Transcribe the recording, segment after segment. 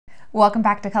Welcome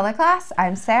back to Color Class.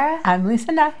 I'm Sarah. I'm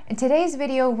Lucinda. In today's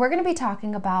video, we're going to be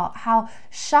talking about how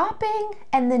shopping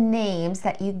and the names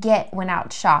that you get when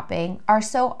out shopping are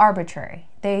so arbitrary.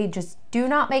 They just do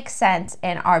not make sense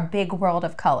in our big world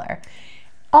of color.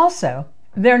 Also,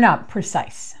 they're not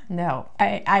precise. No.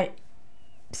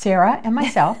 Sarah and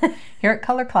myself here at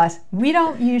Color Class, we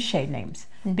don't use shade names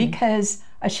because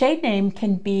a shade name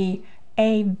can be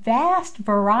a vast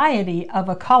variety of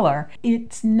a color.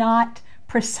 It's not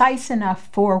precise enough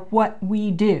for what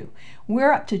we do.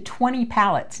 We're up to 20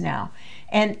 palettes now.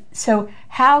 And so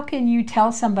how can you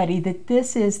tell somebody that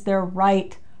this is their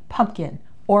right pumpkin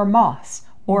or moss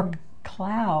or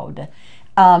cloud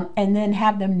and then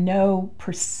have them know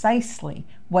precisely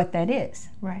what that is?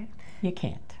 Right. You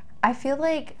can't. I feel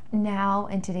like now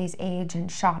in today's age and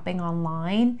shopping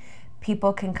online,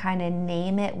 people can kind of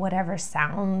name it whatever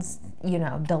sounds, you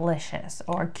know, delicious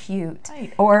or cute.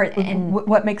 Right. Or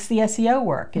what makes the SEO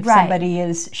work. If somebody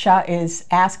is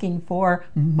asking for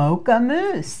mocha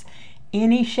mousse,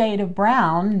 any shade of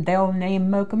brown, they'll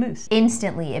name mocha mousse.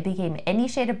 Instantly, it became any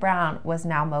shade of brown was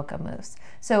now mocha mousse.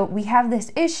 So we have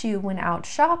this issue when out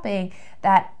shopping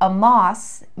that a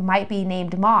moss might be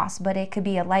named moss, but it could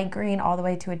be a light green all the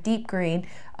way to a deep green,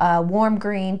 a warm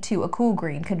green to a cool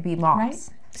green could be moss. Right.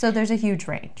 So there's a huge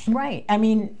range. Right. I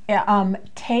mean,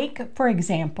 take, for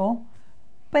example,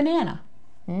 banana.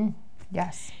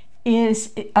 Yes.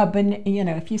 Is a, you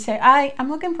know, if you say, I'm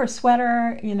looking for a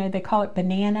sweater, you know, they call it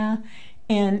banana,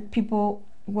 and people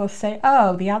will say,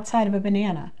 oh, the outside of a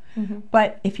banana.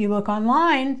 But if you look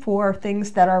online for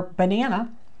things that are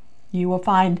banana, you will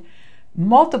find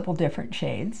multiple different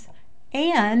shades,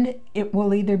 and it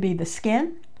will either be the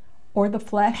skin or the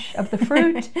flesh of the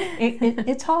fruit.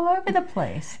 It's all over the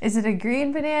place. Is it a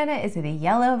green banana? Is it a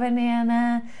yellow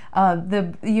banana?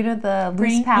 The loose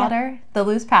Green, powder, the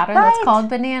loose powder Right. that's called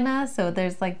banana. So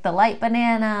there's like the light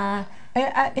banana.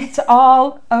 It's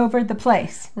all over the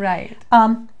place. Right.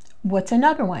 What's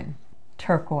another one?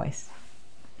 Turquoise.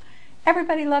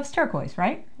 Everybody loves turquoise,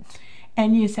 right?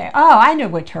 And you say, oh, I know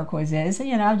what turquoise is.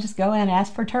 You know, just go in and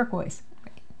ask for turquoise.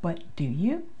 But do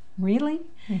you really?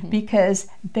 Because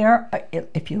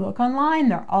if you look online,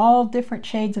 they're all different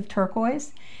shades of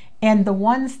turquoise. And the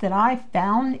ones that I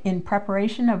found in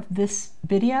preparation of this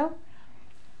video,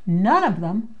 none of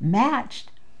them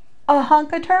matched a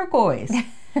hunk of turquoise.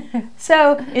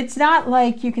 So it's not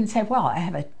like you can say, well, I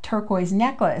have a turquoise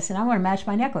necklace and I want to match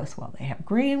my necklace. Well, they have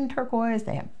green turquoise,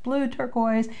 they have blue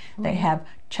turquoise, they have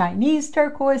Chinese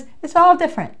turquoise. It's all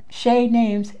different. Shade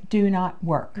names do not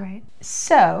work. Right.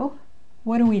 So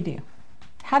what do?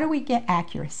 How do we get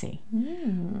accuracy?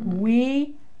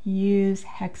 We use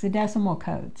hexadecimal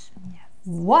codes. Yes.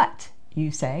 What, you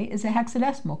say, is a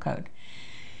hexadecimal code?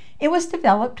 It was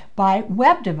developed by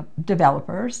web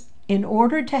developers in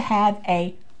order to have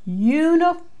a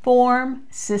uniform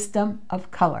system of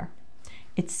color.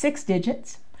 It's 6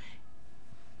 digits.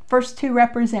 First 2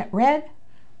 represent red,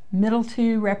 middle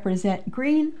 2 represent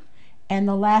green, and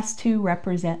the last 2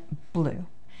 represent blue.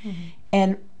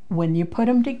 And when you put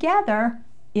them together,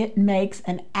 it makes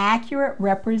an accurate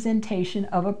representation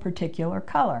of a particular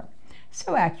color.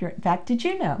 So accurate. In fact, did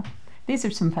you know, these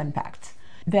are some fun facts,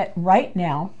 that right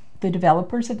now the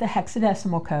developers of the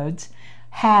hexadecimal codes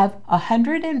have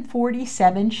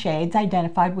 147 shades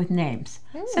identified with names.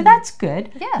 So that's good.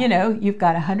 Yeah. You know, you've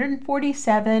got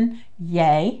 147,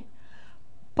 yay.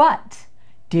 But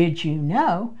did you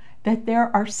know that there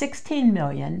are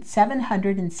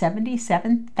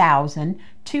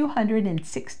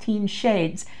 16,777,216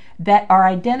 shades that are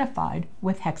identified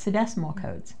with hexadecimal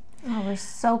codes? Oh, we're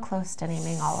so close to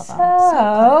naming all of them.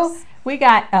 So we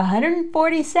got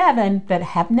 147 that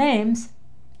have names,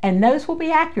 and those will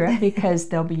be accurate because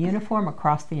they'll be uniform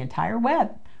across the entire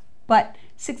web. But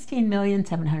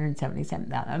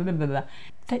 16,777,000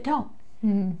 that don't.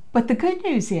 But the good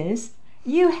news is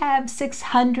you have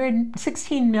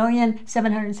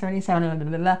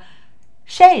 16,777,000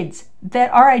 shades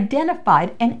that are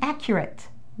identified and accurate,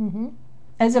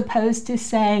 as opposed to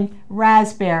saying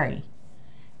raspberry.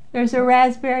 There's a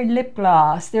raspberry lip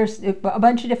gloss. There's a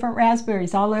bunch of different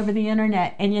raspberries all over the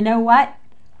internet. And you know what?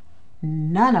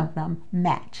 None of them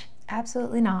match.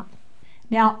 Absolutely not.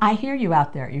 Now, I hear you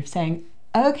out there. You're saying,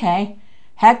 okay,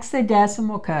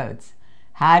 hexadecimal codes.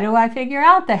 How do I figure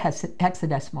out the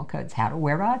hexadecimal codes?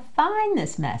 Where do I find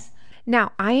this mess?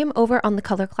 Now, I am over on the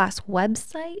Color Class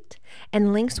website,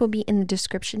 and links will be in the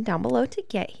description down below to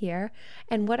get here.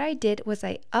 And what I did was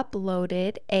I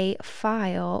uploaded a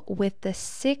file with the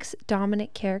 6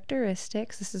 dominant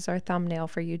characteristics. This is our thumbnail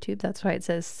for YouTube. That's why it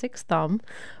says 6 thumb.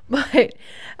 But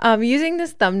using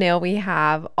this thumbnail, we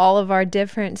have all of our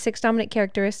different 6 dominant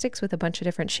characteristics with a bunch of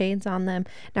different shades on them.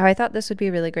 Now, I thought this would be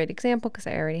a really great example because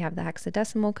I already have the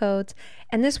hexadecimal codes.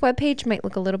 And this web page might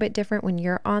look a little bit different when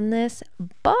you're on this,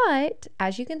 but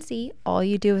as you can see, all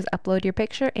you do is upload your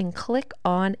picture and click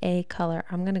on a color.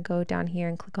 I'm going to go down here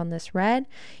and click on this red.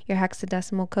 Your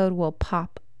hexadecimal code will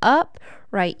pop up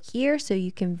right here so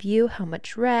you can view how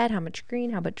much red, how much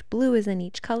green, how much blue is in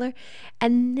each color.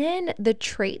 And then the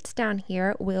traits down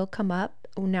here will come up.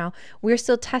 Now, we're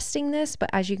still testing this, but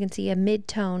as you can see, a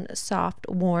mid-tone, soft,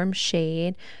 warm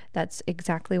shade. That's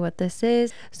exactly what this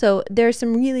is. So there's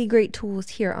some really great tools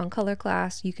here on Color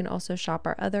Class. You can also shop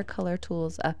our other color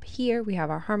tools up here. We have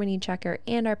our harmony checker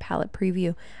and our palette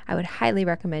preview. I would highly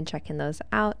recommend checking those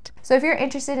out. So if you're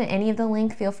interested in any of the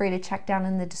link, feel free to check down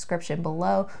in the description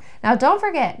below. Now, don't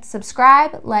forget,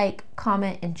 subscribe, like,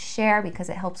 comment, and share because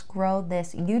it helps grow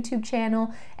this YouTube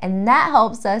channel, and that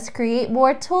helps us create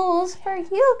more tools for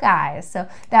you guys. So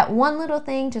that one little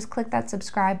thing, just click that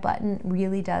subscribe button,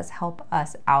 really does help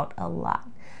us out a lot.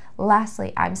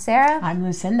 Lastly, I'm Sarah. I'm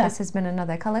Lucinda. This has been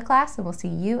another Color Class, and we'll see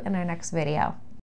you in our next video.